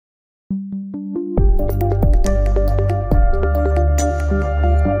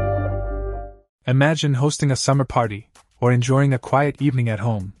Imagine hosting a summer party, or enjoying a quiet evening at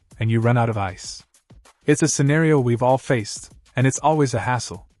home, and you run out of ice. It's a scenario we've all faced, and it's always a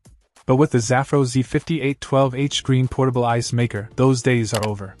hassle. But with the ZAFRO Z5812H-GREEN portable ice maker, those days are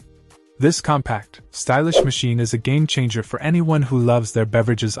over. This compact, stylish machine is a game changer for anyone who loves their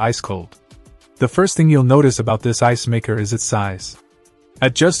beverages ice cold. The first thing you'll notice about this ice maker is its size.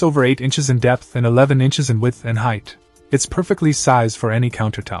 At just over 8 inches in depth and 11 inches in width and height, it's perfectly sized for any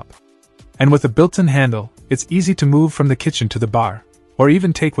countertop. And with a built-in handle, it's easy to move from the kitchen to the bar, or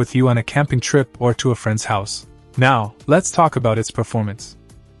even take with you on a camping trip or to a friend's house. Now, let's talk about its performance.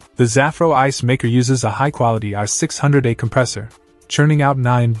 The ZAFRO ice maker uses a high-quality R600A compressor, churning out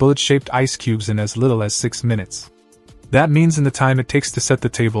 9 bullet-shaped ice cubes in as little as 6 minutes. That means in the time it takes to set the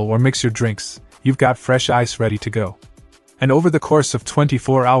table or mix your drinks, you've got fresh ice ready to go. And over the course of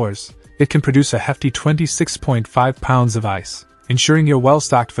 24 hours, it can produce a hefty 26.5 pounds of ice, ensuring you're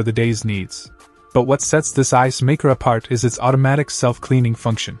well-stocked for the day's needs. But what sets this ice maker apart is its automatic self-cleaning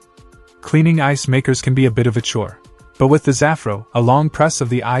function. Cleaning ice makers can be a bit of a chore, but with the ZAFRO, a long press of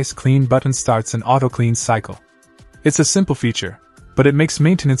the ice clean button starts an auto-clean cycle. It's a simple feature, but it makes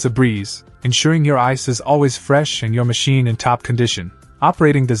maintenance a breeze, ensuring your ice is always fresh and your machine in top condition.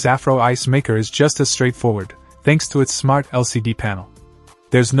 Operating the ZAFRO ice maker is just as straightforward, thanks to its smart LCD panel.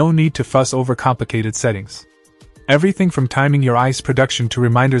 There's no need to fuss over complicated settings. Everything from timing your ice production to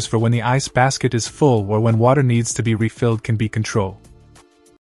reminders for when the ice basket is full or when water needs to be refilled can be controlled.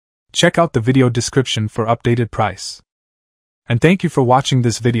 Check out the video description for updated price. And thank you for watching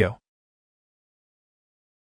this video.